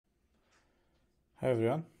Hi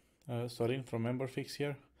everyone, Sorin from MemberFix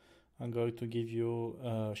here. I'm going to give you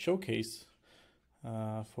a showcase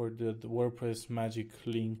for the WordPress Magic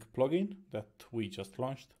Link plugin that we just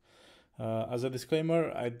launched. As a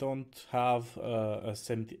disclaimer, I don't have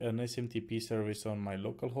an SMTP service on my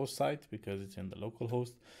localhost site because it's in the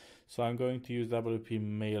localhost. So I'm going to use WP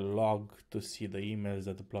mail log to see the emails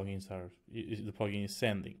that the plugin is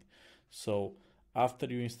sending. So after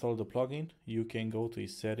you install the plugin, you can go to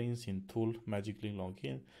its settings in Tool, Magically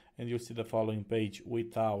Login, and you'll see the following page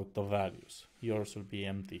without the values. Yours will be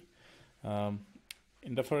empty. In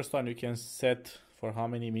the first one, you can set for how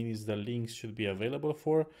many minutes the links should be available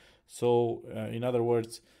for. So in other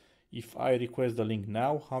words, if I request the link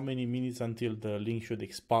now, how many minutes until the link should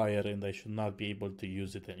expire and I should not be able to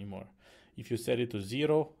use it anymore. If you set it to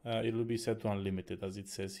 0, it will be set to unlimited as it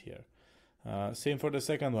says here. Same for the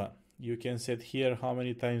second one. You can set here how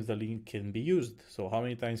many times the link can be used. So how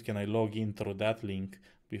many times can I log in through that link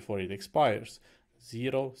before it expires?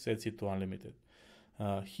 0 sets it to unlimited.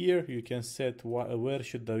 Here you can set where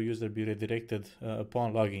should the user be redirected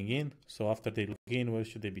upon logging in. So after they log in, where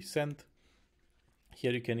should they be sent?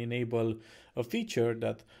 Here you can enable a feature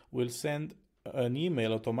that will send an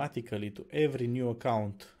email automatically to every new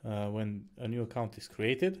account when a new account is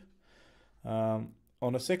created. On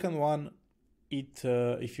the second one,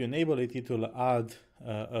 if you enable it, it will add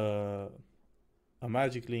a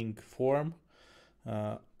magic link form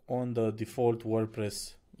on the default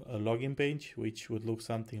WordPress login page, which would look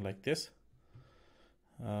something like this.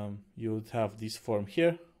 You would have this form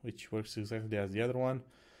here, which works exactly as the other one.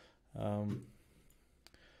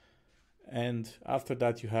 And after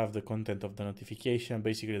that, you have the content of the notification,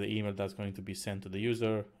 basically the email that's going to be sent to the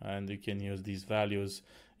user, and you can use these values.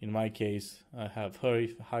 In my case, I have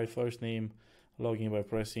hi first name, login by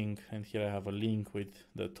pressing, and here I have a link with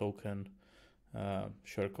the token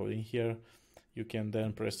share code in here. You can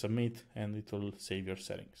then press submit and it will save your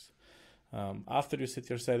settings. After you set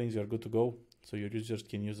your settings, you're good to go. So your users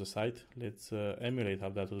can use the site. Let's emulate how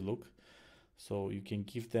that would look. So you can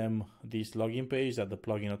give them this login page that the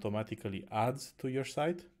plugin automatically adds to your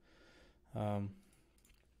site. And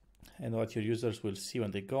what your users will see when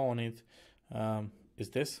they go on it is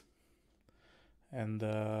this. And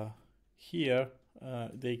here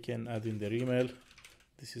they can add in their email.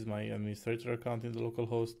 This is my administrator account in the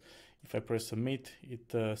localhost. If I press submit,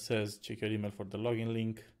 it says check your email for the login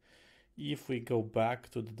link. If we go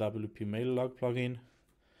back to the WP mail log plugin,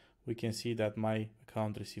 we can see that my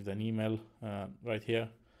account received an email right here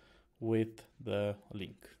with the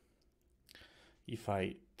link. If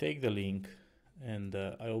I take the link and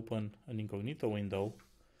I open an incognito window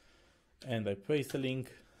and I paste the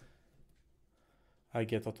link, I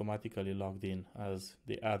get automatically logged in as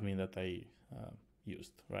the admin that I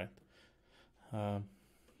used, right?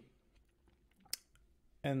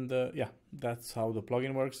 Yeah, that's how the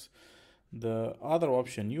plugin works. The other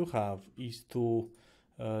option you have is to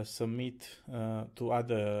submit to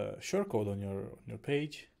add a share code on your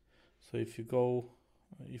page. So if we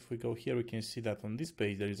go here, we can see that on this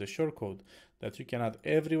page there is a share code that you can add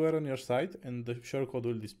everywhere on your site, and the share code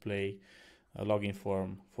will display a login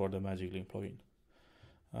form for the Magic Link plugin.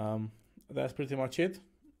 That's pretty much it.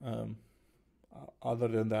 Other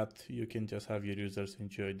than that, you can just have your users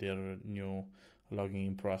enjoy their new logging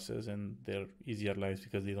in process and their easier lives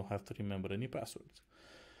because they don't have to remember any passwords.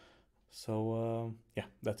 So yeah,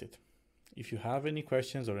 that's it. If you have any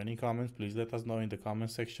questions or any comments, please let us know in the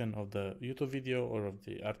comment section of the YouTube video or of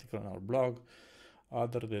the article on our blog.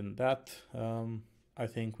 Other than that, I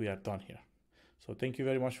think we are done here. So thank you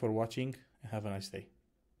very much for watching and have a nice day.